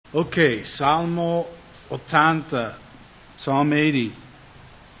Ok, Salmo 80, Psalm 80,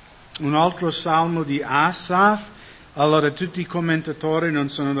 un altro salmo di Asaf. Allora, tutti i commentatori non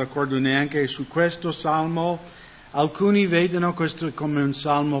sono d'accordo neanche su questo salmo. Alcuni vedono questo come un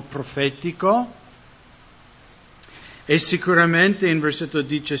salmo profetico e sicuramente in versetto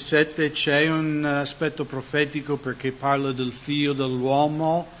 17 c'è un aspetto profetico perché parla del figlio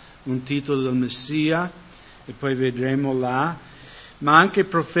dell'uomo, un titolo del Messia, e poi vedremo là. Ma anche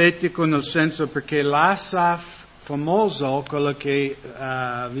profetico nel senso perché l'Asaf famoso, quello che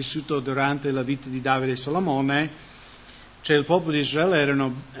ha vissuto durante la vita di Davide e Salomone, cioè il popolo di Israele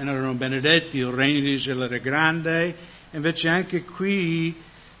erano benedetti, il regno di Israele era grande, invece anche qui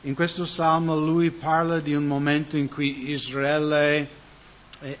in questo lui parla di un momento in cui Israele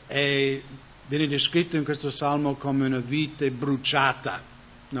viene descritto in questo salmo come una vite bruciata,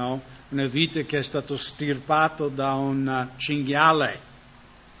 no? Una vite che è stato stirpato da un cinghiale.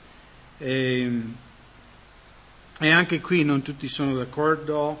 E anche qui non tutti sono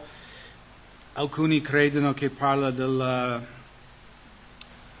d'accordo. Alcuni credono che parla della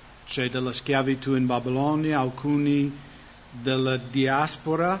schiavitù in Babilonia, alcuni della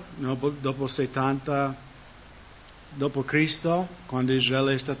diaspora, no? Dopo 70 dopo Cristo, quando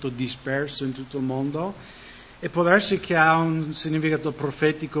Israele è stato disperso in tutto il mondo. E può darsi che ha un significato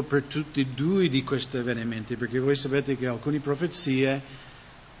profetico per tutti e due di questi avvenimenti, perché voi sapete che alcune profezie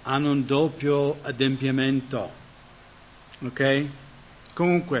hanno un doppio adempimento. Ok?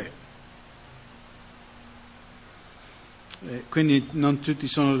 Comunque, quindi non tutti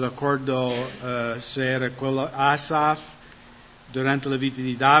sono d'accordo se era quello Asaf durante la vita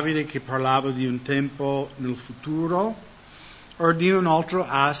di Davide che parlava di un tempo nel futuro o di un altro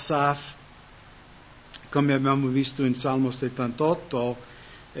Asaf, come abbiamo visto in Salmo 78 o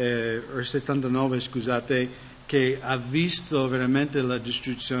 79, scusate, che ha visto veramente la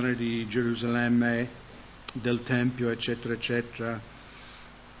distruzione di Gerusalemme, del Tempio, eccetera, eccetera.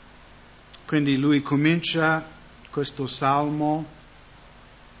 Quindi lui comincia questo salmo: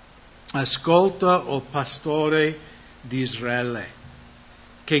 ascolta, o pastore di Israele,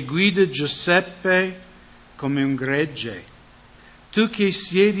 che guida Giuseppe come un gregge. Tu che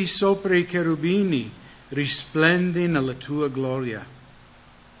siedi sopra i cherubini, risplendi nella tua gloria.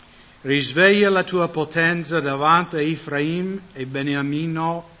 Risveglia la tua potenza davanti a Efraim e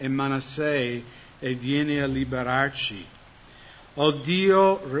Beniamino e Manasseh e vieni a liberarci. O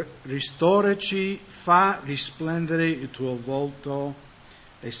Dio, ristoraci, fa risplendere il tuo volto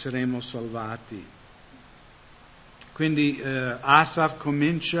e saremo salvati. Quindi Asaf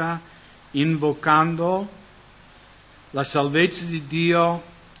comincia invocando la salvezza di Dio,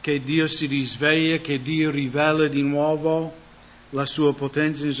 che Dio si risveglia, che Dio rivela di nuovo la sua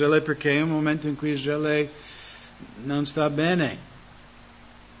potenza in Israele, perché è un momento in cui Israele non sta bene,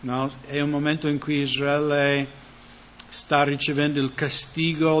 no? È un momento in cui Israele sta ricevendo il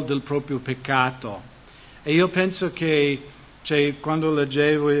castigo del proprio peccato. E io penso che, quando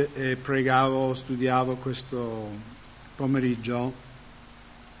leggevo e pregavo, studiavo questo pomeriggio,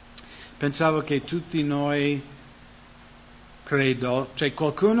 pensavo che tutti noi, credo,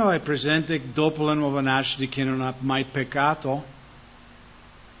 qualcuno è presente dopo la nuova nascita che non ha mai peccato?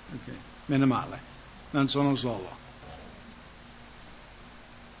 Ok, meno male, non sono solo.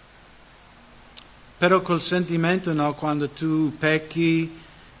 Però col sentimento, no, quando tu pecchi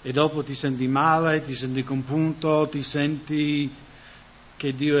e dopo ti senti male, ti senti compunto, ti senti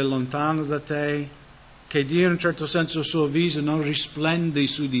che Dio è lontano da te, che Dio in un certo senso il suo viso non risplende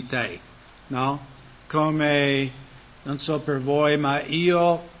su di te, no? Come, non so per voi, ma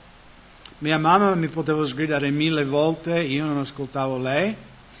mia mamma mi poteva sgridare 1000 volte, io non ascoltavo lei,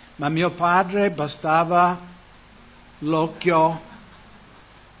 ma mio padre bastava l'occhio.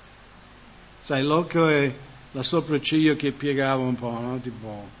 Sai, l'occhio è la sopracciglio che piegava un po', no?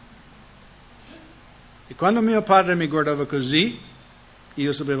 Tipo. E quando mio padre mi guardava così,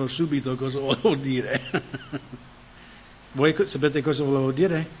 io sapevo subito cosa volevo dire. Voi sapete cosa volevo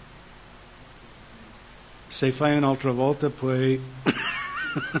dire? Se fai un'altra volta, poi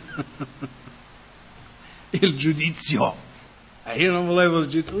il giudizio. E io non volevo il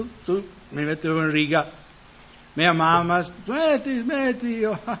giudizio, tu mi mettevo in riga. Mia mamma, smetti,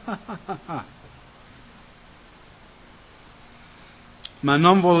 io. Ma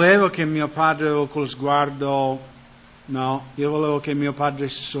non volevo che mio padre col sguardo, no, io volevo che mio padre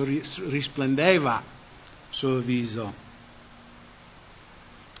risplendeva sul viso.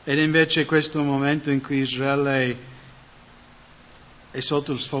 Ed invece questo è un momento in cui Israele è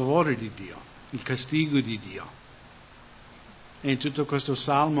sotto il sfavore di Dio, il castigo di Dio. E in tutto questo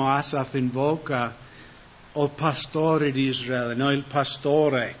salmo Asaf invoca o pastore di Israele, no, il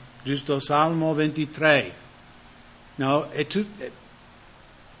pastore, giusto? Salmo 23, no?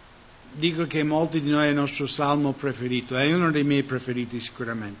 Dico che molti di noi è il nostro salmo preferito, è uno dei miei preferiti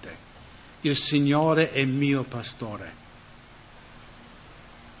sicuramente. Il Signore è mio pastore.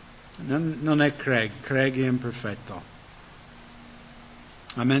 Non è Craig è imperfetto.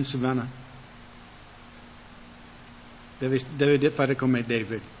 Amen, Savannah? Deve fare come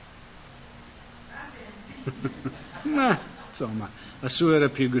David. Ma, insomma, la sua era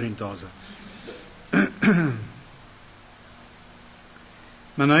più grintosa.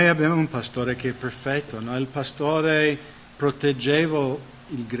 Ma noi abbiamo un pastore che è perfetto, no? Il pastore proteggeva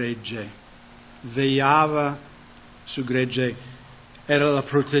il gregge, vegliava sul gregge, era la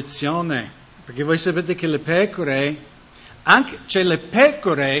protezione, perché voi sapete che le pecore, le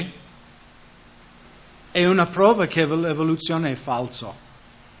pecore è una prova che l'evoluzione è falso.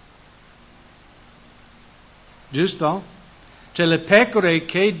 Giusto? Cioè le pecore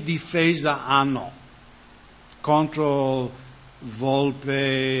che difesa hanno contro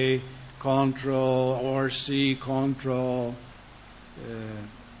volpe, contro orsi, contro...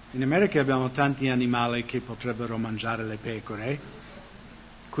 in America abbiamo tanti animali che potrebbero mangiare le pecore.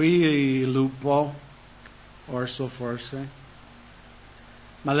 Qui il lupo, orso forse.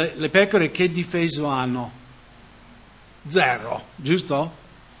 Ma le pecore che difesa hanno? Zero, giusto?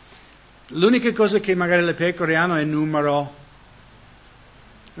 L'unica cosa che magari le pecore hanno è il numero.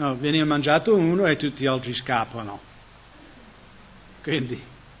 No, viene mangiato uno e tutti gli altri scappano. Quindi,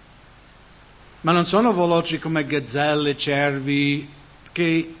 ma non sono veloci come gazzelle, cervi,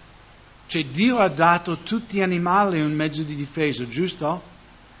 che Dio ha dato tutti gli animali un mezzo di difesa, giusto?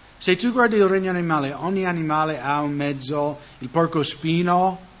 Se tu guardi il regno animale, ogni animale ha un mezzo, il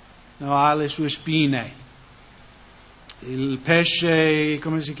porcospino ha le sue spine, il pesce,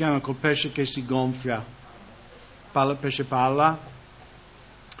 come si chiama quel pesce che si gonfia? Pesce palla.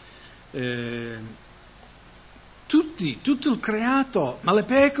 Tutto il creato, ma le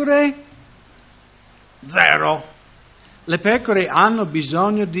pecore? Zero. Le pecore hanno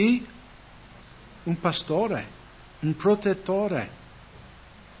bisogno di un pastore, un protettore.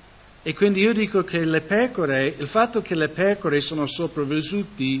 E quindi io dico che le pecore, il fatto che le pecore sono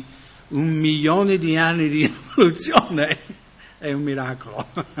sopravvissuti 1 milione di anni di evoluzione è un miracolo.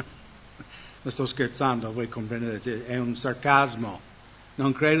 Lo sto scherzando, voi comprendete, è un sarcasmo.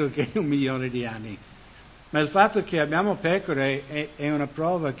 Non credo che 1 milione di anni. Ma il fatto che abbiamo pecore è una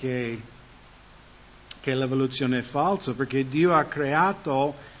prova che l'evoluzione è falsa, perché Dio ha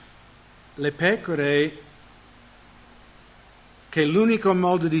creato le pecore che l'unico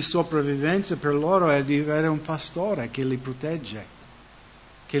modo di sopravvivenza per loro è di avere un pastore che li protegge,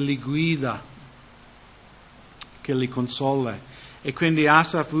 che li guida, che li consola. E quindi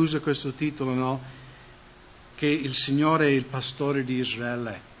Asaf usa questo titolo, no? Che il Signore è il pastore di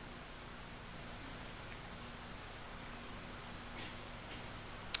Israele.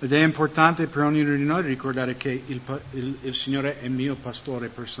 Ed è importante per ognuno di noi ricordare che il Signore è il mio pastore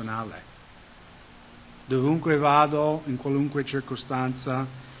personale. Dovunque vado, in qualunque circostanza,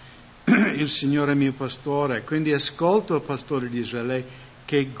 il Signore è mio pastore. Quindi ascolto il pastore di Israele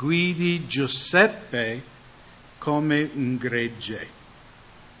che guidi Giuseppe come un gregge.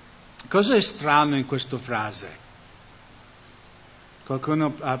 Cosa è strano in questa frase?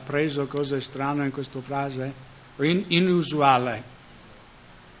 Qualcuno ha preso cosa è strano in questa frase? O inusuale?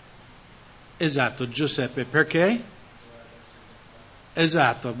 Esatto, Giuseppe. Perché?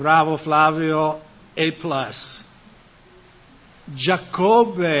 Esatto, bravo Flavio. A+.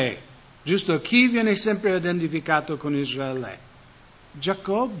 Giacobbe, giusto? Chi viene sempre identificato con Israele?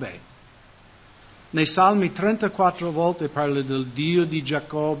 Giacobbe. Nei Salmi 34 volte parla del Dio di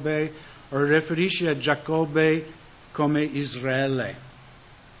Giacobbe o riferisce a Giacobbe come Israele.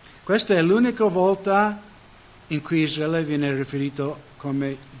 Questa è l'unica volta in cui Israele viene riferito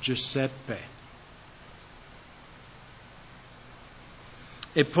come Giuseppe.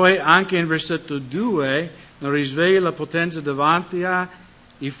 E poi anche in versetto 2 risveglia la potenza davanti a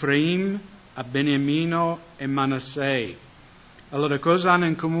Efraim, a Beniamino e Manasseh. Allora cosa hanno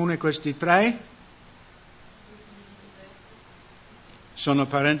in comune questi tre? Sono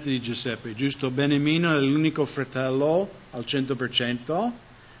parenti di Giuseppe, giusto? Beniamino è l'unico fratello al 100%,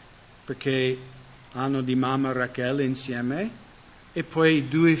 perché hanno di mamma Rachele insieme, e poi i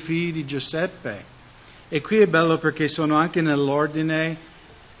 2 figli di Giuseppe. E qui è bello perché sono anche nell'ordine.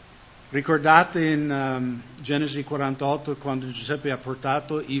 Ricordate in Genesi 48 quando Giuseppe ha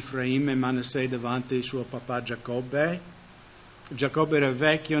portato Efraim e Manasseh davanti al suo papà Giacobbe? Giacobbe era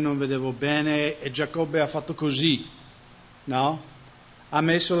vecchio, non vedevo bene e Giacobbe ha fatto così, no? Ha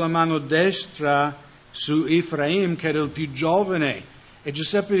messo la mano destra su Efraim, che era il più giovane. E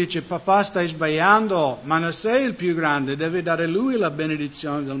Giuseppe dice: papà, stai sbagliando, Manasseh è il più grande, deve dare lui la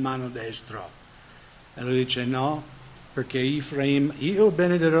benedizione del mano destro. E lui dice: no, perché Efraim, io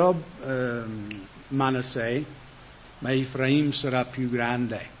benederò Manasseh, ma Efraim sarà più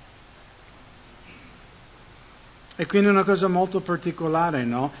grande. E quindi è una cosa molto particolare,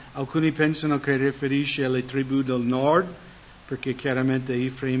 no? Alcuni pensano che riferisce alle tribù del nord, perché chiaramente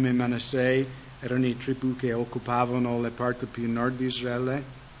Efraim e Manasseh erano le tribù che occupavano le parti più nord di Israele.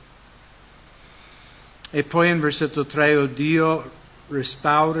 E poi in versetto 3, oh Dio,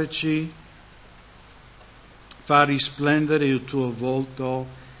 restauraci, fa risplendere il tuo volto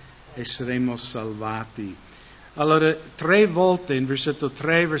e saremo salvati. Allora, 3 volte in versetto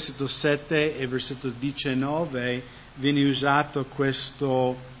 3, versetto 7 e versetto 19 viene usato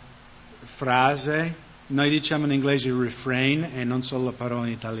questa frase. Noi diciamo in inglese refrain e non solo la parola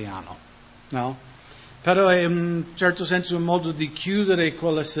in italiano, no? Però è in un certo senso un modo di chiudere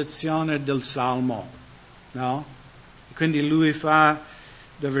quella sezione del Salmo, no? Quindi lui fa,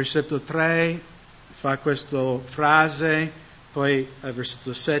 dal versetto 3, fa questa frase, poi al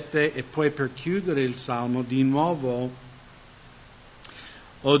versetto 7, e poi per chiudere il Salmo di nuovo: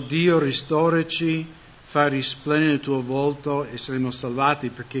 o Dio, restauraci, fa risplendere il tuo volto e saremo salvati,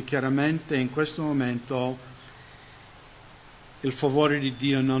 perché chiaramente in questo momento il favore di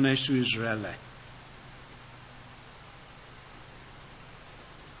Dio non è su Israele.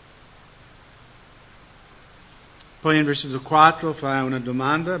 Poi in versetto 4 fa una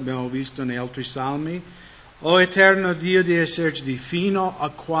domanda, abbiamo visto nei altri salmi: o eterno Dio di eserciti, fino a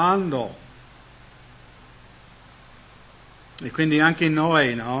quando? E quindi anche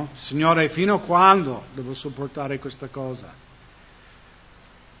noi, no? Signore, fino a quando devo sopportare questa cosa?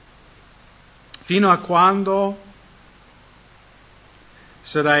 Fino a quando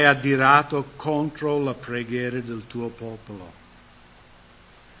sarai adirato contro la preghiera del tuo popolo?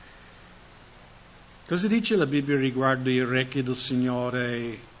 Cosa dice la Bibbia riguardo i orecchi del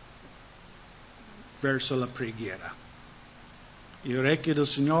Signore verso la preghiera? Gli orecchi del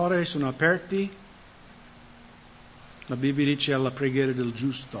Signore sono aperti? La Bibbia dice alla preghiera del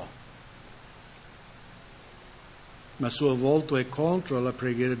giusto, ma il suo volto è contro la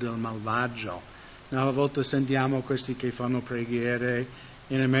preghiera del malvagio. Una volta sentiamo questi che fanno preghiere.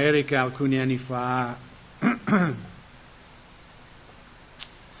 In America alcuni anni fa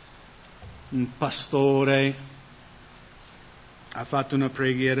un pastore ha fatto una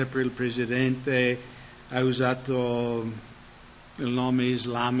preghiera per il presidente, ha usato il nome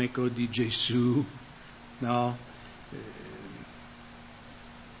islamico di Gesù, no?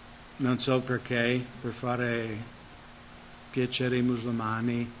 Non so perché, per fare piacere ai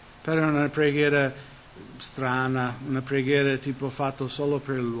musulmani, però è una preghiera strana, una preghiera tipo fatta solo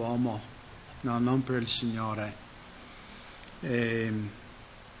per l'uomo, no, non per il Signore. E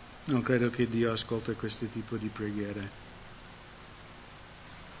non credo che Dio ascolti questo tipo di preghiere.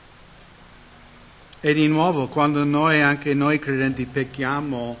 E di nuovo, quando anche noi credenti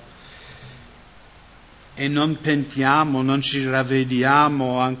pecchiamo e non pentiamo, non ci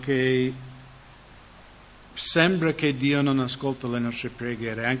ravvediamo, anche sembra che Dio non ascolta le nostre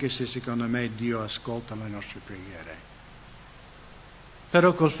preghiere, anche se secondo me Dio ascolta le nostre preghiere.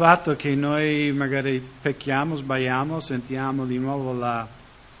 Però col fatto che noi magari pecchiamo, sbagliamo, sentiamo di nuovo la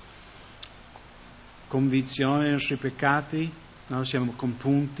convinzione dei nostri peccati, no? Siamo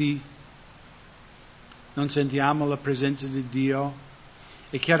compunti, non sentiamo la presenza di Dio.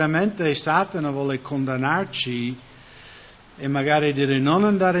 E chiaramente Satana vuole condannarci e magari dire: non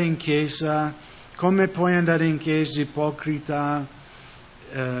andare in chiesa, come puoi andare in chiesa, ipocrita?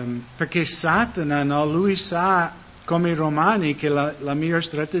 Perché Satana, no, lui sa, come i romani, che la mia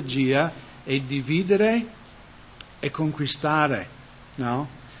strategia è dividere e conquistare, no?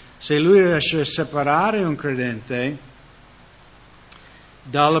 Se lui riesce a separare un credente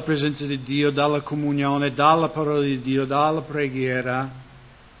dalla presenza di Dio, dalla comunione, dalla parola di Dio, dalla preghiera,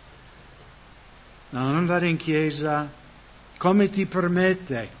 non andare in chiesa, come ti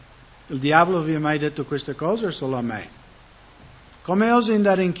permette? Il diavolo vi ha mai detto queste cose o solo a me? Come osi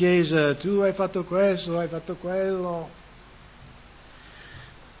andare in chiesa? Tu hai fatto questo, hai fatto quello.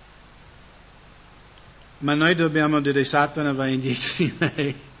 Ma noi dobbiamo dire: Satana va indietro di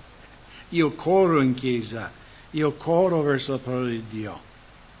me. Io corro in chiesa, io corro verso la parola di Dio,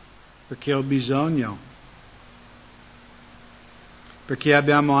 perché ho bisogno. Perché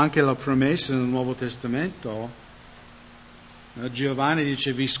abbiamo anche la promessa nel Nuovo Testamento. Giovanni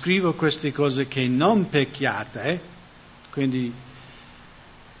dice: vi scrivo queste cose che non pecchiate. Quindi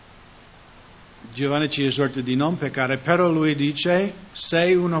Giovanni ci esorta di non peccare, però lui dice: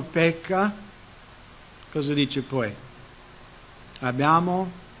 se uno pecca, Cosa dice poi?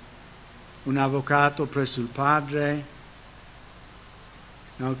 Abbiamo un avvocato presso il Padre,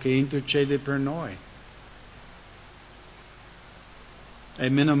 no, che intercede per noi. E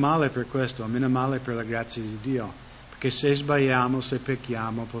meno male per questo, meno male per la grazia di Dio. Perché se sbagliamo, se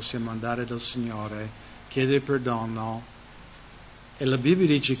pecchiamo, possiamo andare dal Signore, chiedere perdono. E la Bibbia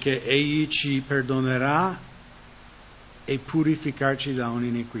dice che Egli ci perdonerà e purificarci da ogni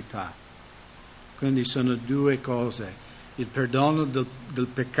iniquità. Quindi sono due cose. Il perdono del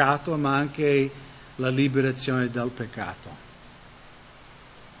peccato, ma anche la liberazione dal peccato.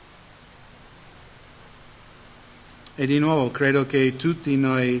 E di nuovo credo che tutti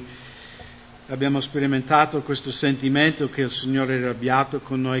noi abbiamo sperimentato questo sentimento che il Signore è arrabbiato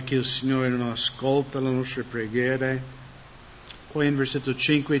con noi, che il Signore non ascolta le nostre preghiere. Poi in versetto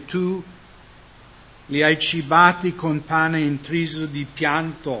 5, tu li hai cibati con pane intriso di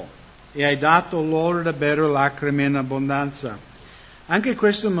pianto e hai dato loro da bere lacrime in abbondanza. Anche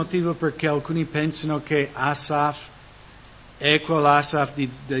questo è il motivo perché alcuni pensano che Asaf è quell'Asaf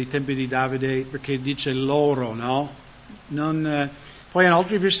dei tempi di Davide, perché dice loro, no? Poi in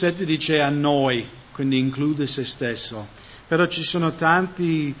altri versetti dice a noi, quindi include se stesso. Però ci sono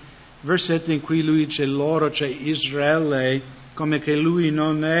tanti versetti in cui lui dice loro, c'è Israele, come che lui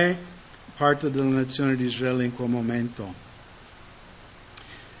non è parte della nazione di Israele in quel momento.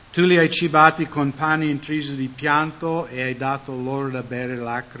 Tu li hai cibati con pane intriso di pianto e hai dato loro da bere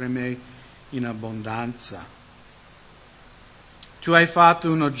lacrime in abbondanza. Tu hai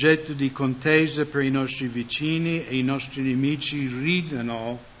fatto un oggetto di contesa per i nostri vicini e i nostri nemici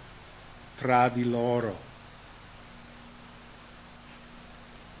ridono fra di loro.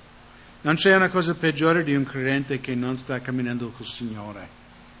 Non c'è una cosa peggiore di un credente che non sta camminando col Signore.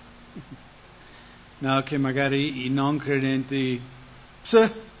 No, che magari i non credenti,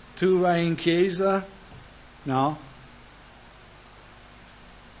 tu vai in chiesa, no?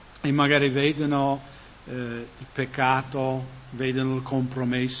 E magari vedono il peccato, vedono il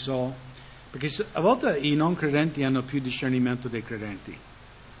compromesso, perché a volte i non credenti hanno più discernimento dei credenti.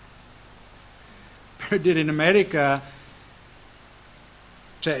 Per dire, in America,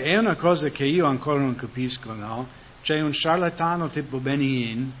 cioè è una cosa che io ancora non capisco, no? C'è un ciarlatano tipo Benny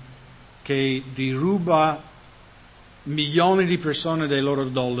Hinn che deruba milioni di persone dei loro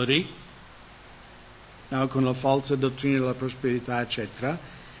dollari, no? Con la falsa dottrina della prosperità,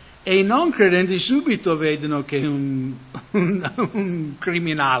 eccetera. E i non credenti subito vedono che è un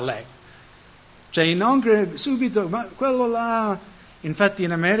criminale. Cioè i non credenti subito, ma quello là, infatti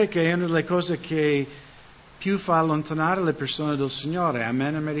in America è una delle cose che più fa allontanare le persone dal Signore.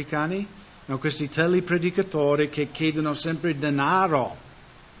 Amen, americani? No, questi telepredicatori che chiedono sempre denaro.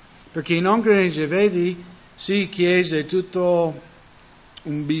 Perché i non credenti, vedi, sì, chiesa è tutto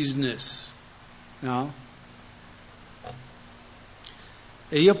un business, no?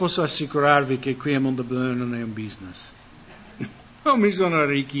 E io posso assicurarvi che qui a Mondobelluna non è un business. Non mi sono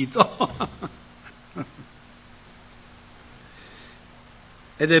arricchito.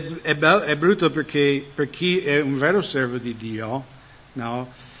 Ed è brutto perché per chi è un vero servo di Dio, no,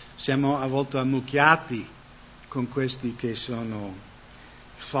 siamo a volte ammucchiati con questi che sono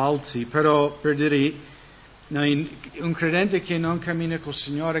falsi. Però per dire, no, un credente che non cammina col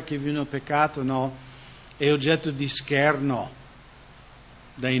Signore, che vive nel peccato, no, è oggetto di scherno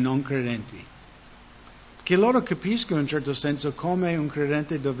dai non credenti, che loro capiscono in un certo senso come un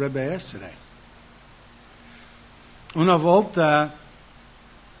credente dovrebbe essere. Una volta,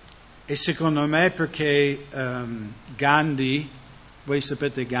 e secondo me perché Gandhi, voi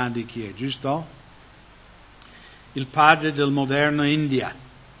sapete Gandhi chi è, giusto? Il padre del moderno India.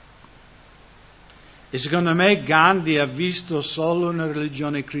 E secondo me Gandhi ha visto solo una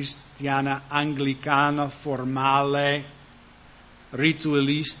religione cristiana anglicana, formale,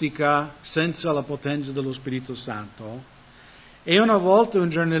 ritualistica, senza la potenza dello Spirito Santo. E una volta un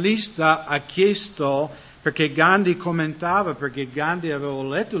giornalista ha chiesto, perché Gandhi commentava, perché Gandhi aveva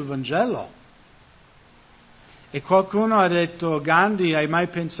letto il Vangelo, e qualcuno ha detto: Gandhi, hai mai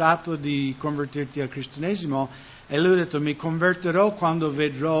pensato di convertirti al cristianesimo? E lui ha detto: mi convertirò quando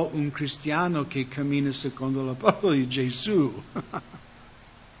vedrò un cristiano che cammina secondo la parola di Gesù.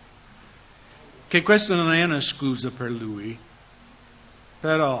 Che questo non è una scusa per lui,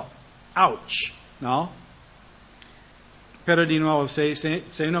 però, ouch, no? Però di nuovo, se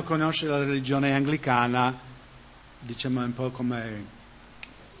uno conosce la religione anglicana, diciamo un po' come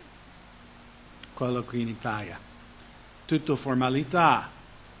quello qui in Italia. Tutto formalità,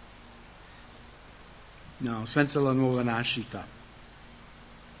 no, senza la nuova nascita.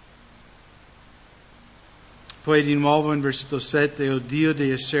 Poi di nuovo in versetto 7, o Dio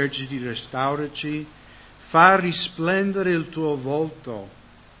dei eserciti, restauraci fa risplendere il tuo volto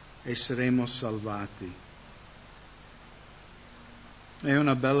e saremo salvati. È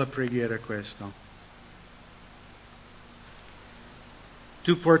una bella preghiera questo.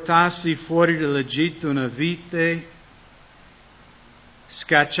 Tu portasti fuori dall'Egitto una vite,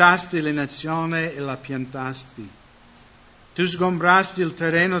 scacciasti le nazioni e la piantasti. Tu sgombrasti il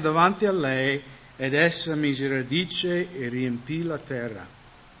terreno davanti a lei ed essa mise radice e riempì la terra.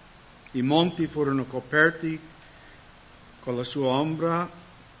 I monti furono coperti con la sua ombra,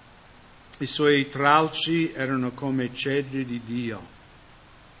 i suoi tralci erano come cedri di Dio.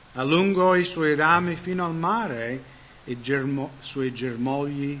 Allungò i suoi rami fino al mare e suoi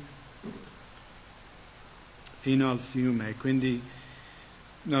germogli fino al fiume. Quindi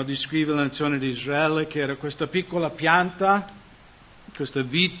descrive la nazione di Israele che era questa piccola pianta, questa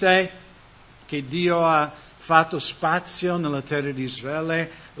vite che Dio ha fatto spazio nella terra di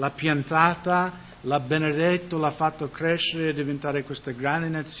Israele, l'ha piantata, l'ha benedetto, l'ha fatto crescere e diventare questa grande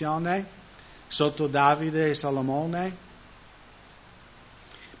nazione sotto Davide e Salomone.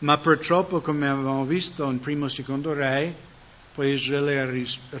 Ma purtroppo, come abbiamo visto in Primo e Secondo Re, poi Israele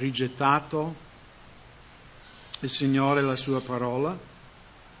ha rigettato il Signore e la sua parola.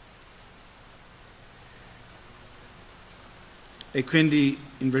 E quindi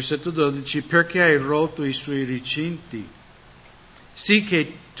in versetto 12, perché hai rotto i suoi recinti, sì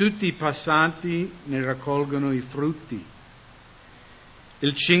che tutti i passanti ne raccolgono i frutti.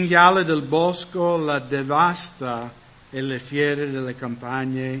 Il cinghiale del bosco la devasta e le fiere delle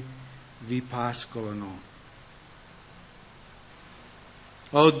campagne vi pascolano.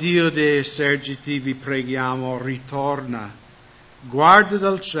 O Dio dei eserciti, vi preghiamo, ritorna, guarda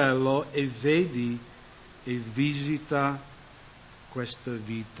dal cielo e vedi e visita questa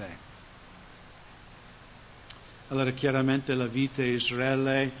vite. Allora chiaramente la vite di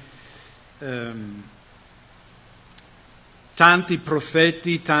Israele, tanti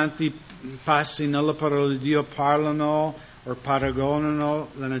profeti, tanti passi nella parola di Dio parlano o paragonano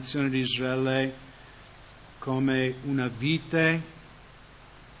la nazione di Israele come una vite.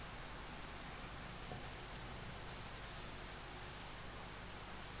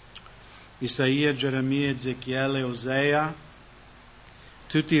 Isaia, Geremia, Ezechiele, Osea,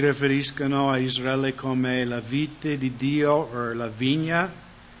 tutti riferiscono a Israele come la vite di Dio o la vigna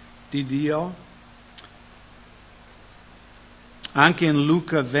di Dio. Anche in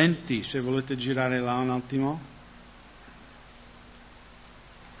Luca 20, se volete girare là un attimo.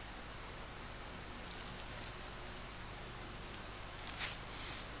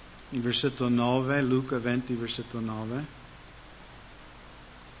 Il versetto 9, Luca 20, versetto 9.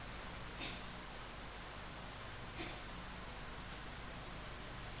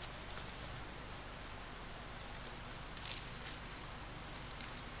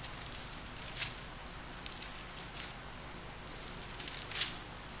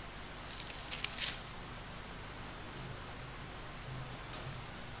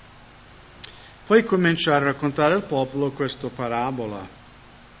 Poi comincia a raccontare al popolo questa parabola.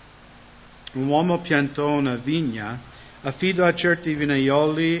 Un uomo piantò una vigna, affidò a certi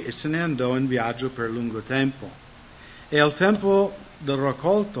vignaioli e se ne andò in viaggio per lungo tempo. E al tempo del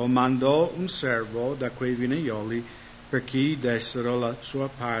raccolto mandò un servo da quei vignaioli perché gli dessero la sua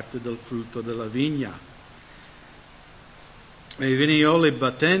parte del frutto della vigna. E i vignaioli,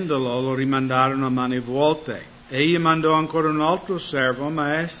 battendolo, lo rimandarono a mani vuote. Egli mandò ancora un altro servo,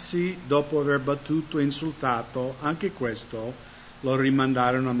 ma essi, dopo aver battuto e insultato anche questo, lo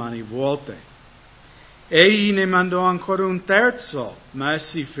rimandarono a mani vuote. Egli ne mandò ancora un terzo, ma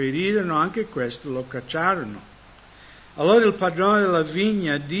essi ferirono anche questo, lo cacciarono. Allora il padrone della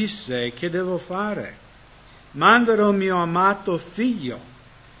vigna disse: che devo fare? Manderò il mio amato figlio,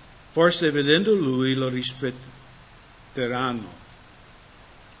 forse vedendo lui lo rispetteranno.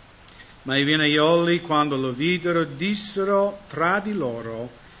 Ma i vignaioli, quando lo videro, dissero tra di loro: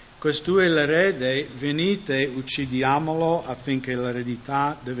 costui è l'erede, venite, uccidiamolo affinché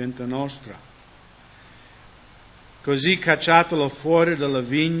l'eredità diventa nostra. Così, cacciatolo fuori dalla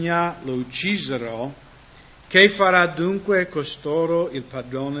vigna, lo uccisero. Che farà dunque costoro il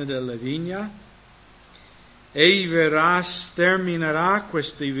padrone della vigna? Egli verrà, sterminerà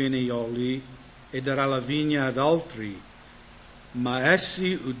questi vignaioli e darà la vigna ad altri. Ma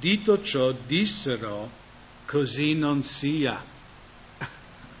essi, udito ciò, dissero: così non sia.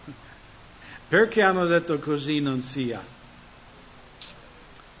 Perché hanno detto così non sia?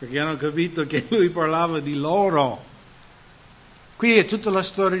 Perché hanno capito che lui parlava di loro. Qui è tutta la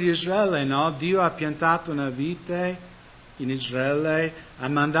storia di Israele, no? Dio ha piantato una vite in Israele, ha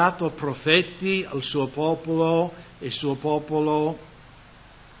mandato profeti al suo popolo e il suo popolo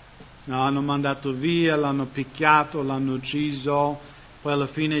No, hanno mandato via, l'hanno picchiato, l'hanno ucciso, poi alla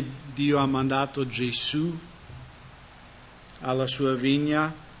fine Dio ha mandato Gesù alla sua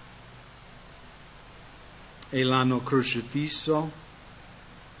vigna e l'hanno crocifisso.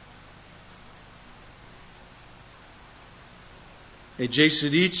 E Gesù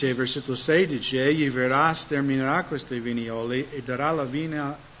dice, versetto 16, egli verrà, sterminerà questi vignoli e darà la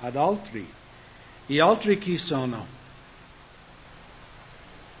vigna ad altri. Gli altri chi sono?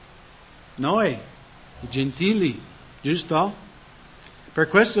 Noi, i gentili, giusto? Per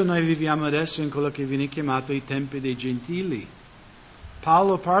questo noi viviamo adesso in quello che viene chiamato i tempi dei gentili.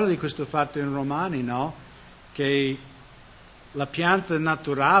 Paolo parla di questo fatto in Romani, no? Che la pianta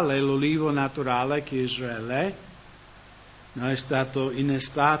naturale, l'olivo naturale che Israele no, è stato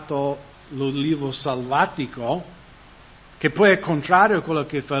innestato l'olivo salvatico, che poi è contrario a quello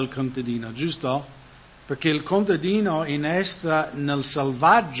che fa il contadino, giusto? Perché il contadino innesta nel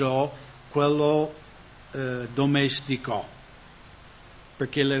selvaggio quello domestico,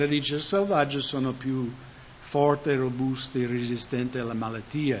 perché le radici del selvaggio sono più forti, robuste, resistenti alle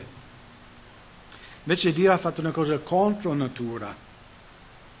malattie. Invece Dio ha fatto una cosa contro natura,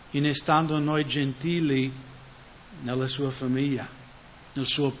 innestando noi gentili nella sua famiglia, nel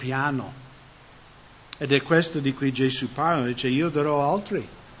suo piano. Ed è questo di cui Gesù parla, dice io darò altri.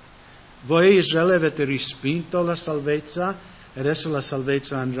 Voi Israele avete respinto la salvezza, e adesso la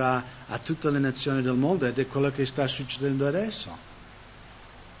salvezza andrà a tutte le nazioni del mondo, ed è quello che sta succedendo adesso.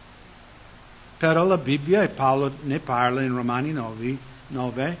 Però la Bibbia, e Paolo ne parla in Romani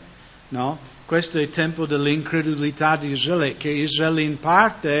 9, no? Questo è il tempo dell'incredulità di Israele, che Israele in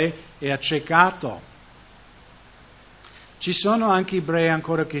parte è accecato. Ci sono anche ebrei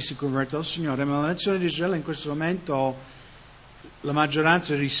ancora che si convertono al Signore, ma la nazione di Israele in questo momento la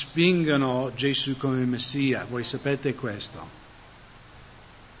maggioranza respingono Gesù come Messia. Voi sapete questo?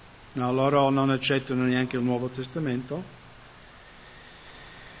 No, loro non accettano neanche il Nuovo Testamento.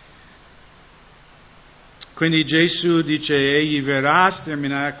 Quindi Gesù dice, egli verrà,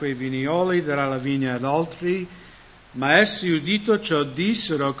 sterminerà quei vignoli, darà la vigna ad altri, ma essi udito ciò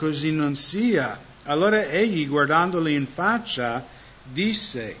dissero, così non sia. Allora egli, guardandoli in faccia,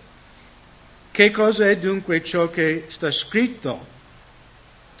 disse, che cosa è dunque ciò che sta scritto?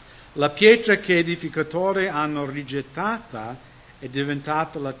 La pietra che edificatori hanno rigettata è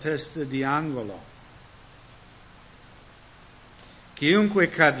diventata la testa di angolo. Chiunque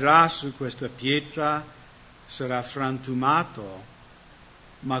cadrà su questa pietra sarà frantumato,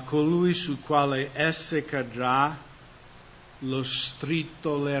 ma colui su quale essa cadrà lo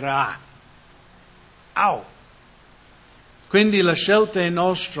stritolerà. Au! Quindi la scelta è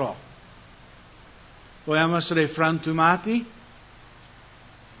nostra. Vogliamo essere frantumati?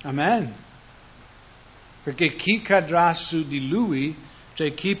 Amen. Perché chi cadrà su di lui,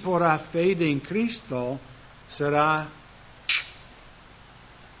 cioè chi porrà fede in Cristo, sarà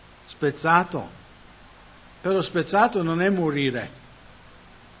spezzato. Però spezzato non è morire.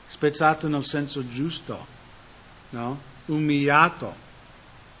 Spezzato nel senso giusto, no? Umiliato.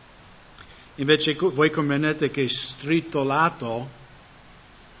 Invece voi comprendete che stritolato,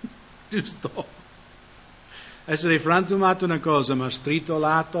 giusto? Essere frantumato è una cosa, ma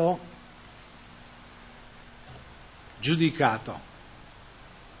stritolato, giudicato.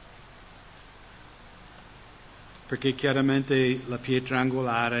 Perché chiaramente la pietra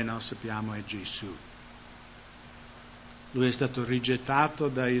angolare, noi sappiamo, è Gesù. Lui è stato rigettato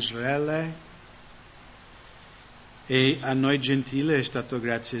da Israele e a noi gentili è stato,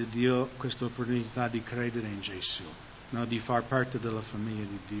 grazie a Dio, questa opportunità di credere in Gesù, no? Di far parte della famiglia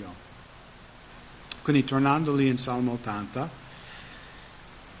di Dio. Quindi tornando lì in Salmo 80,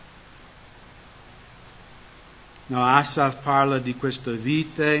 no, Asaf parla di questa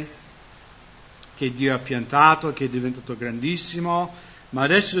vite che Dio ha piantato, che è diventato grandissimo, ma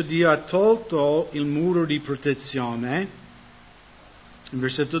adesso Dio ha tolto il muro di protezione. In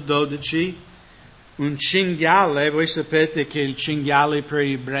versetto 12, un cinghiale, voi sapete che il cinghiale per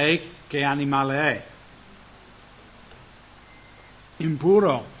gli ebrei che animale è?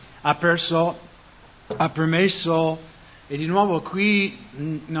 Impuro, ha permesso, e di nuovo qui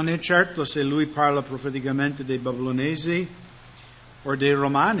non è certo se lui parla profeticamente dei babilonesi o dei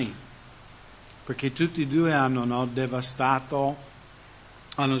romani, perché tutti e due hanno devastato,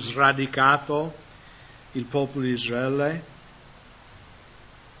 hanno sradicato il popolo di Israele.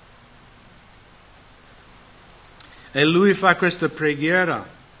 E lui fa questa preghiera,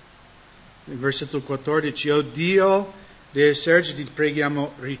 nel versetto 14, o Dio dei eserciti,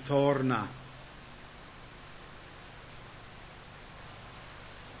 preghiamo, ritorna.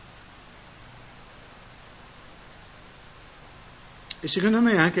 E secondo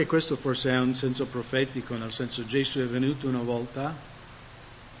me anche questo forse ha un senso profetico, nel senso Gesù è venuto una volta,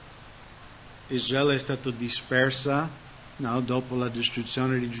 Israele è stata dispersa, no, dopo la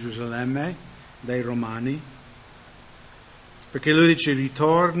distruzione di Gerusalemme dai Romani, perché lui dice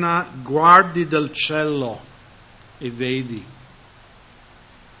ritorna, guardi dal cielo e vedi.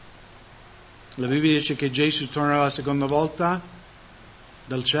 La Bibbia dice che Gesù torna la seconda volta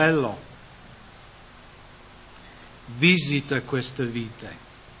dal cielo. Visita questa vite.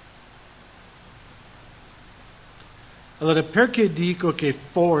 Allora, perché dico che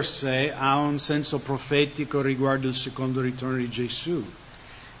forse ha un senso profetico riguardo il secondo ritorno di Gesù?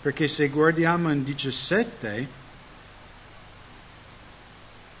 Perché se guardiamo in 17,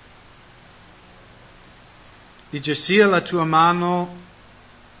 dice sia la tua mano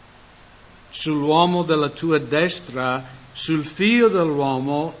sull'uomo della tua destra, sul figlio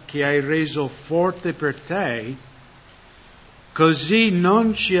dell'uomo che hai reso forte per te, così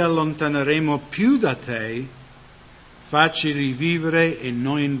non ci allontaneremo più da te, facci rivivere e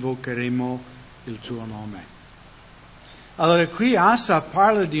noi invocheremo il tuo nome. Allora qui Asa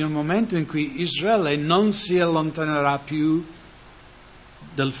parla di un momento in cui Israele non si allontanerà più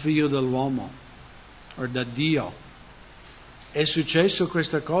dal figlio dell'uomo o da Dio. È successo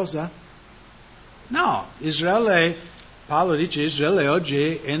questa cosa? No, Paolo dice Israele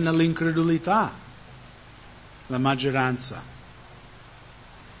oggi è nell'incredulità, la maggioranza.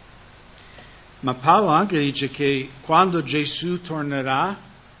 Ma Paolo anche dice che quando Gesù tornerà,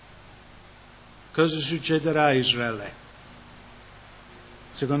 cosa succederà a Israele?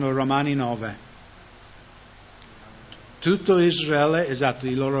 Secondo Romani 9. Tutto Israele, esatto,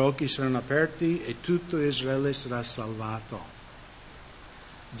 i loro occhi saranno aperti e tutto Israele sarà salvato.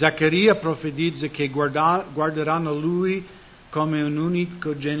 Zaccaria profetizza che guarderanno lui come un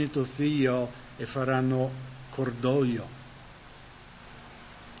unicogenito figlio e faranno cordoglio.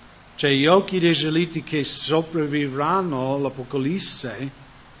 Cioè gli occhi dei israeliti che sopravvivranno all'Apocalisse,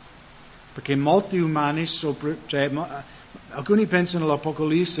 perché molti umani, alcuni pensano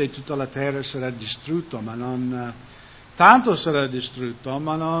all'Apocalisse e tutta la terra sarà distrutta, ma non, tanto sarà distrutto,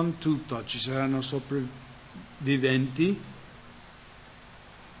 ma non tutto, ci saranno sopravviventi.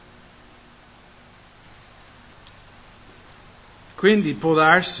 Quindi può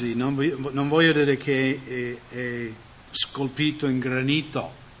darsi, non voglio dire che è scolpito in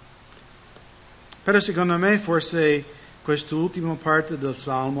granito, però secondo me forse quest'ultima parte del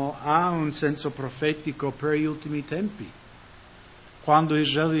Salmo ha un senso profetico per gli ultimi tempi. Quando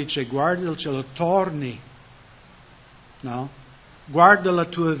Israele dice guarda il cielo, torni, no? Guarda la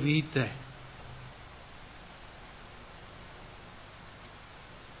tua vite.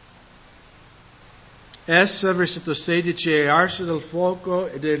 Essa, versetto 16, è arsa dal fuoco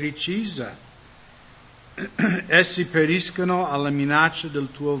ed è recisa. Essi periscono alla minaccia del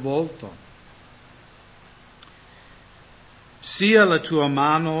tuo volto. Sia la tua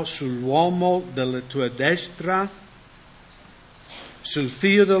mano sull'uomo della tua destra, sul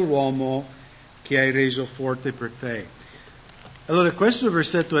figlio dell'uomo che hai reso forte per te. Allora questo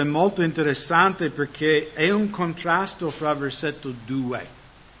versetto è molto interessante perché è un contrasto fra versetto 2.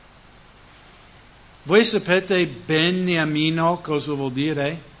 Voi sapete beniamino cosa vuol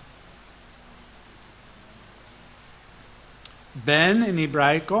dire? Ben in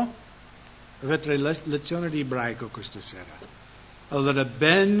ebraico? Avete lezione di ebraico questa sera. Allora,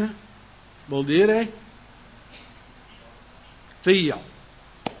 ben vuol dire figlio.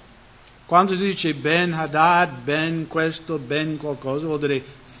 Quando tu dici ben Hadad, ben questo, ben qualcosa, vuol dire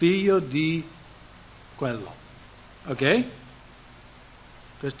figlio di quello. Ok?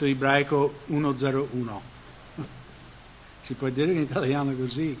 Questo è ebraico 101. Si può dire in italiano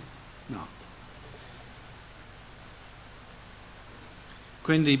così? No.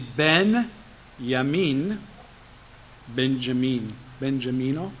 Quindi Ben Yamin,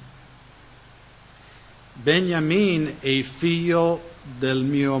 Beniamino. Beniamin è figlio del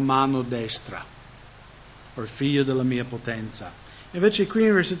mio mano destra, o figlio della mia potenza. Invece qui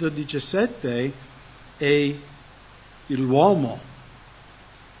in versetto 17 è l'uomo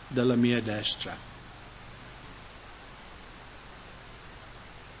della mia destra.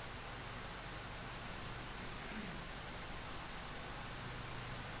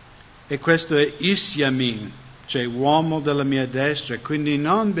 E questo è Isyamin, cioè uomo della mia destra, quindi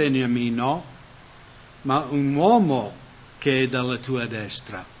non Beniamino, ma un uomo che è dalla tua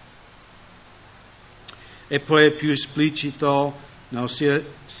destra. E poi è più esplicito, no,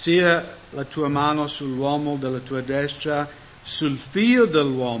 sia la tua mano sull'uomo della tua destra, sul figlio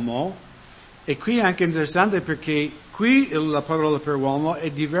dell'uomo. E qui è anche interessante perché qui la parola per uomo è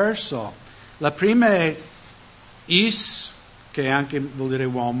diverso. La prima è is che anche vuol dire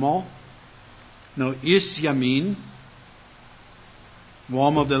uomo, no, Is Yamin,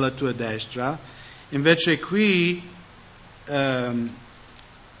 uomo della tua destra. Invece qui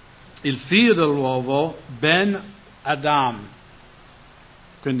il figlio dell'uovo, Ben Adam,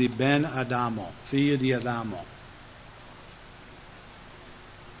 quindi Ben Adamo, figlio di Adamo.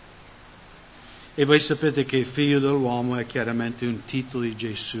 E voi sapete che figlio dell'uomo è chiaramente un titolo di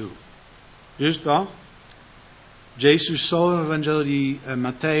Gesù, giusto? Gesù solo nel Vangelo di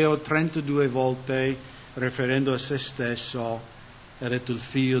Matteo 32 volte, riferendo a se stesso, ha detto il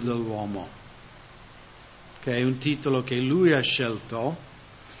figlio dell'uomo, che è un titolo che lui ha scelto,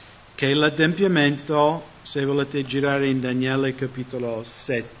 che è l'adempimento, se volete girare in Daniele capitolo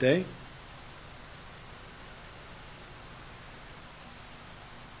 7,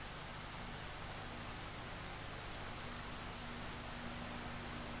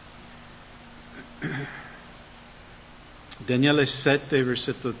 Daniele 7,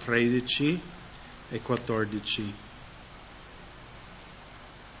 versetto 13 e 14.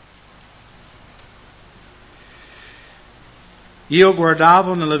 Io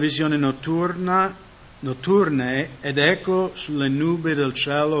guardavo nella visione notturne ed ecco sulle nubi del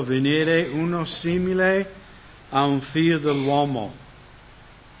cielo venire uno simile a un figlio dell'uomo.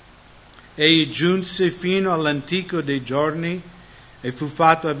 Egli giunse fino all'antico dei giorni e fu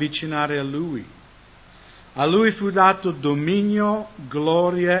fatto avvicinare a lui. A lui fu dato dominio,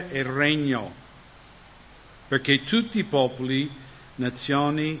 gloria e regno, perché tutti i popoli,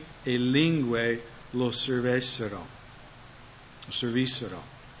 nazioni e lingue lo servissero.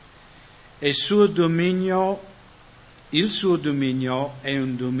 E il suo dominio è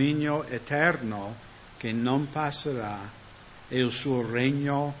un dominio eterno che non passerà, e il suo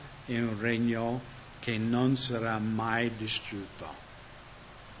regno è un regno che non sarà mai distrutto.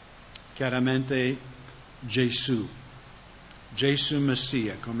 Chiaramente Gesù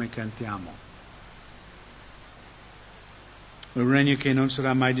Messia, come cantiamo. Un regno che non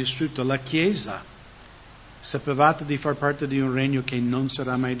sarà mai distrutto. La Chiesa, sapevate di far parte di un regno che non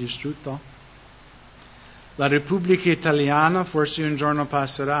sarà mai distrutto? La Repubblica Italiana forse un giorno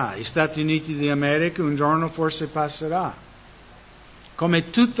passerà, gli Stati Uniti d'America un giorno forse passerà,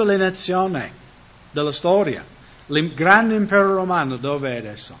 come tutte le nazioni della storia. Il grande impero romano dove è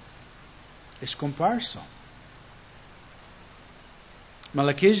adesso? È scomparso. Ma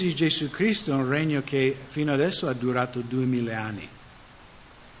la Chiesa di Gesù Cristo è un regno che fino adesso ha durato 2000 anni.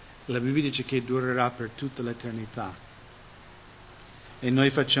 La Bibbia dice che durerà per tutta l'eternità. E noi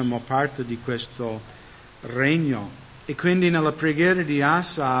facciamo parte di questo regno. E quindi nella preghiera di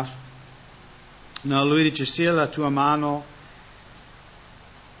Asaf, lui dice sia la tua mano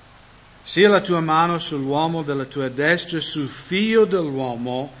sull'uomo della tua destra, sul figlio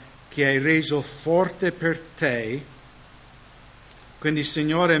dell'uomo che hai reso forte per te. Quindi,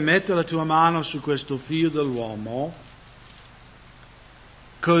 Signore, metti la tua mano su questo figlio dell'uomo,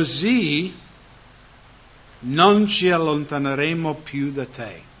 così non ci allontaneremo più da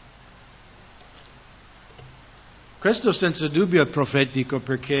te. Questo senza dubbio è profetico,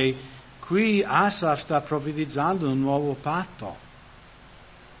 perché qui Asaf sta profetizzando un nuovo patto.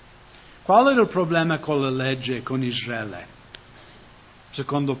 Qual era il problema con la legge, con Israele?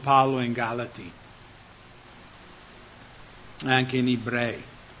 Secondo Paolo in Galati, anche in Ebrei.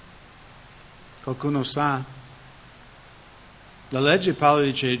 Qualcuno sa? La legge, Paolo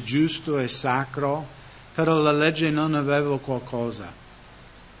dice, è giusto e sacro, però la legge non aveva qualcosa.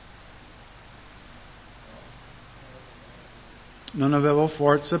 Non aveva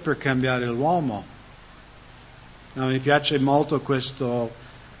forza per cambiare l'uomo. No, mi piace molto questo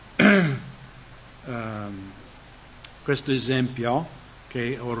esempio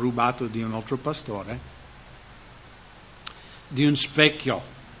che ho rubato di un altro pastore, di un specchio,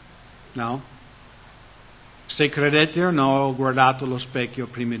 no? Se credete o no, ho guardato lo specchio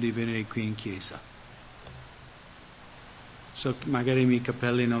prima di venire qui in chiesa. Magari i miei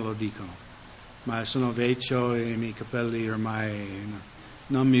capelli non lo dicono, ma sono vecchio e i miei capelli ormai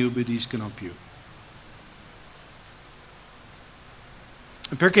non mi ubbidiscono più.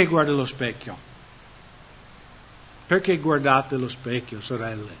 Perché guardo lo specchio? Perché guardate lo specchio,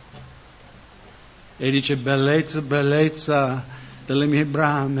 sorelle? E dice, bellezza, bellezza delle mie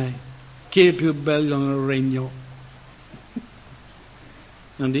brame, chi è più bello nel regno?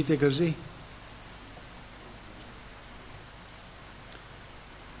 Non dite così?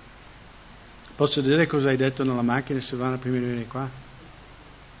 Posso dire cosa hai detto nella macchina, Silvana, prima di venire qua?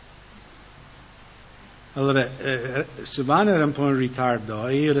 Allora, Silvana era un po' in ritardo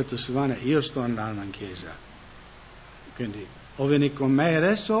e io ho detto, Silvana, io sto andando in chiesa. Quindi o vieni con me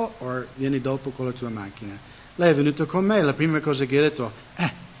adesso o vieni dopo con la tua macchina. Lei è venuta con me, la prima cosa che ha detto,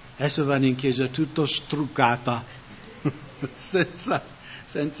 adesso vado in chiesa tutto struccata, senza,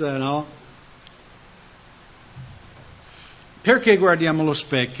 no? Perché guardiamo lo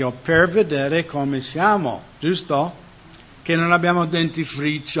specchio? Per vedere come siamo, giusto? Che non abbiamo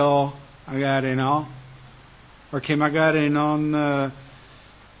dentifricio, magari, no? O che magari non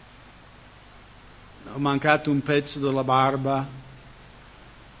ho mancato un pezzo della barba.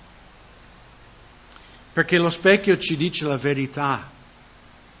 Perché lo specchio ci dice la verità,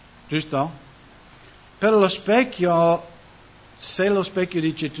 giusto? Però lo specchio, se lo specchio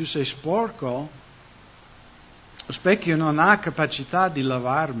dice tu sei sporco, lo specchio non ha capacità di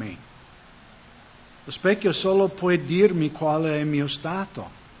lavarmi. Lo specchio solo può dirmi qual è il mio stato.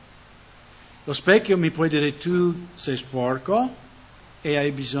 Lo specchio mi può dire tu sei sporco e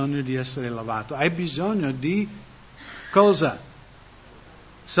hai bisogno di essere lavato. Hai bisogno di cosa?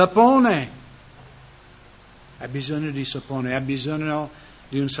 Sapone. Hai bisogno di sapone, hai bisogno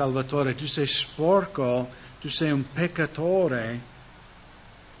di un salvatore. Tu sei sporco, tu sei un peccatore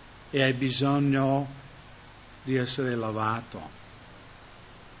e hai bisogno di essere lavato.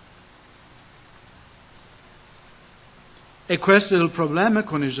 E questo è il problema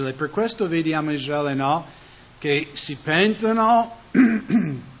con Israele. Per questo vediamo Israele, no? Che si pentono,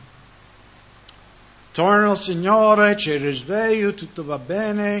 tornano al Signore, c'è il risveglio, tutto va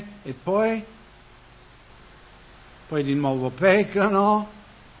bene, e poi di nuovo peccano,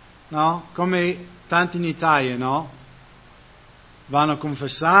 no? Come tanti in Italia, no? Vanno a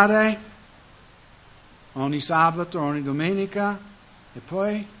confessare ogni sabato, ogni domenica, e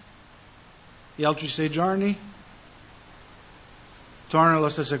poi gli altri 6 giorni torna la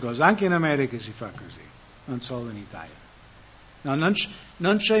stessa cosa. Anche in America si fa così, non solo in Italia. No,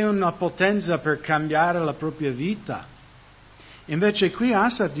 non c'è una potenza per cambiare la propria vita. Invece qui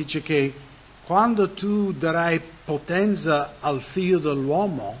Asaf dice che quando tu darai potenza al figlio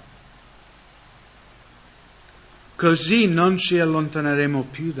dell'uomo, così non ci allontaneremo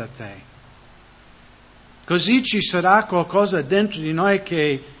più da te. Così ci sarà qualcosa dentro di noi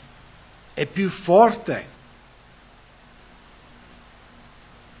che è più forte.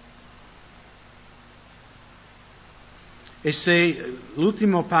 E se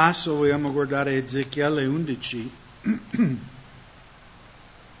l'ultimo passo vogliamo guardare Ezechiele 11,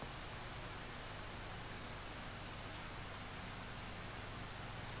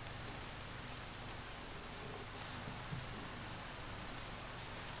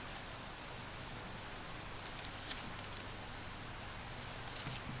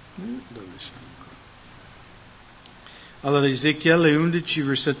 dove siamo? Allora Ezechiele 11,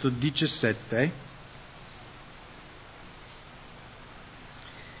 versetto 17.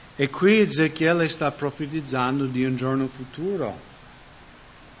 E qui Ezechiele sta profetizzando di un giorno futuro.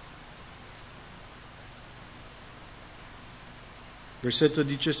 Versetto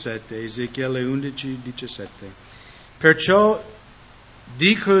 17, Ezechiele 11, 17. Perciò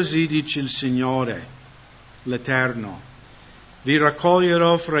di così dice il Signore, l'Eterno, vi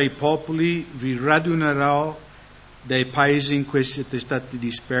raccoglierò fra i popoli, vi radunerò dai paesi in cui siete stati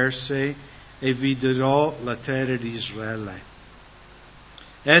dispersi e vi darò la terra di Israele.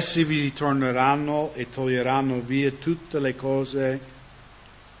 Essi vi ritorneranno e toglieranno via tutte le cose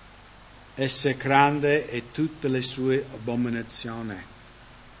esecrande e tutte le sue abominazioni.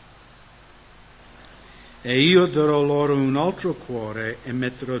 E io darò loro un altro cuore e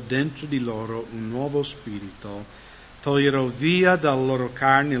metterò dentro di loro un nuovo spirito. Toglierò via dalla loro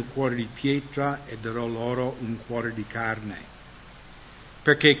carne il cuore di pietra e darò loro un cuore di carne.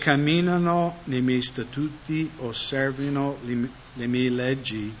 Perché camminano nei miei statuti, osservino le mie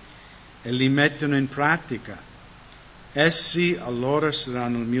leggi e li mettono in pratica. Essi allora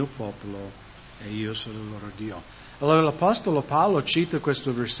saranno il mio popolo e io sarò il loro Dio. Allora l'Apostolo Paolo cita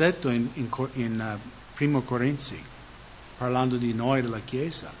questo versetto in Primo Corinzi, parlando di noi della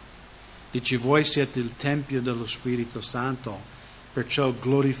Chiesa. Dice, voi siete il Tempio dello Spirito Santo, perciò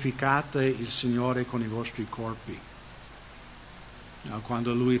glorificate il Signore con i vostri corpi.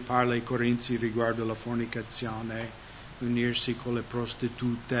 Quando lui parla ai Corinzi riguardo la fornicazione, unirsi con le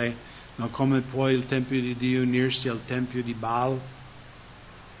prostitute, come può il Tempio di Dio unirsi al Tempio di Baal?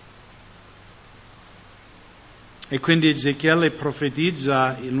 E quindi Ezechiele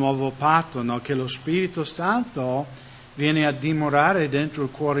profetizza il nuovo patto, che lo Spirito Santo viene a dimorare dentro il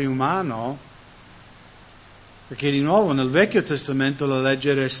cuore umano, perché di nuovo nel Vecchio Testamento la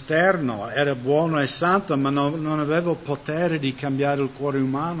legge era esterna, era buona e santa, ma non aveva il potere di cambiare il cuore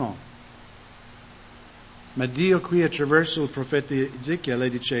umano. Ma Dio qui attraverso il profeta Ezechiele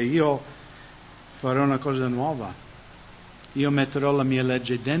dice, io farò una cosa nuova, io metterò la mia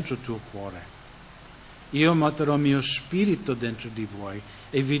legge dentro il tuo cuore. io metterò il mio spirito dentro di voi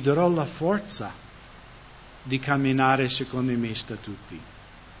e vi darò la forza di camminare secondo i miei statuti.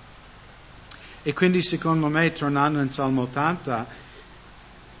 E quindi secondo me, tornando in Salmo 80,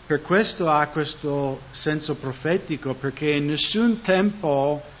 per questo ha questo senso profetico, perché in nessun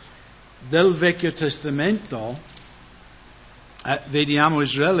tempo del Vecchio Testamento vediamo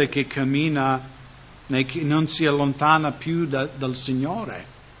Israele che cammina, che non si allontana più dal Signore.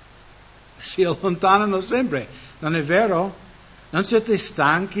 Si allontanano sempre, non è vero? Non siete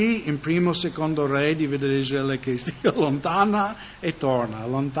stanchi in primo o secondo re di vedere Israele che si allontana e torna,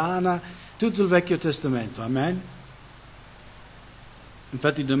 allontana, tutto il Vecchio Testamento, amen?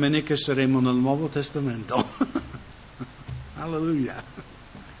 Infatti domenica saremo nel Nuovo Testamento. Alleluia.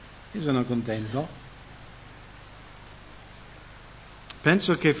 Io sono contento.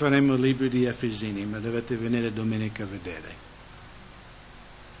 Penso che faremo il libro di Efesini, ma dovete venire domenica a vedere.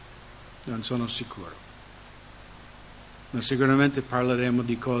 Non sono sicuro. Ma sicuramente parleremo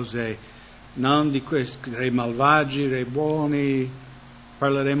di cose, non di questi re malvagi, re buoni,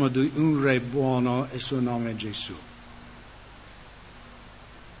 parleremo di un re buono e il suo nome è Gesù.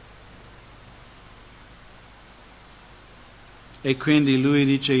 E quindi lui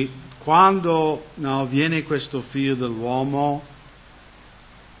dice, quando viene questo figlio dell'uomo,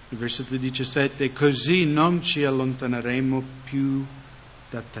 il versetto 17, così non ci allontaneremo più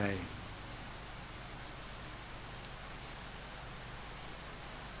da te.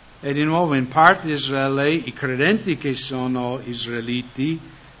 E di nuovo, in parte Israele, i credenti che sono israeliti,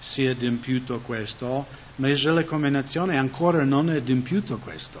 si è adempiuto questo, ma Israele come nazione ancora non è adempiuto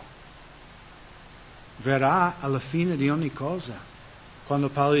questo. Verrà alla fine di ogni cosa. Quando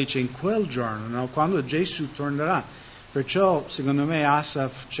Paolo dice in quel giorno, quando Gesù tornerà. Perciò, secondo me,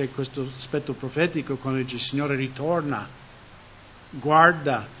 Asaf c'è questo aspetto profetico quando dice Signore ritorna,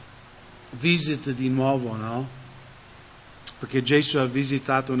 guarda, visita di nuovo, no? Perché Gesù ha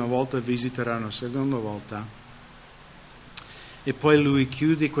visitato una volta e visiterà una seconda volta. E poi lui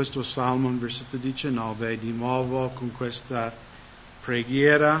chiude questo salmo in versetto 19 di nuovo con questa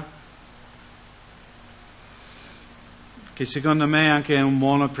preghiera che secondo me anche è una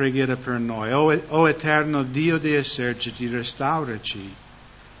buona preghiera per noi. O eterno Dio dei eserciti, restauraci,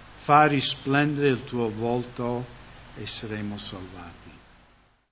 fa risplendere il tuo volto e saremo salvati.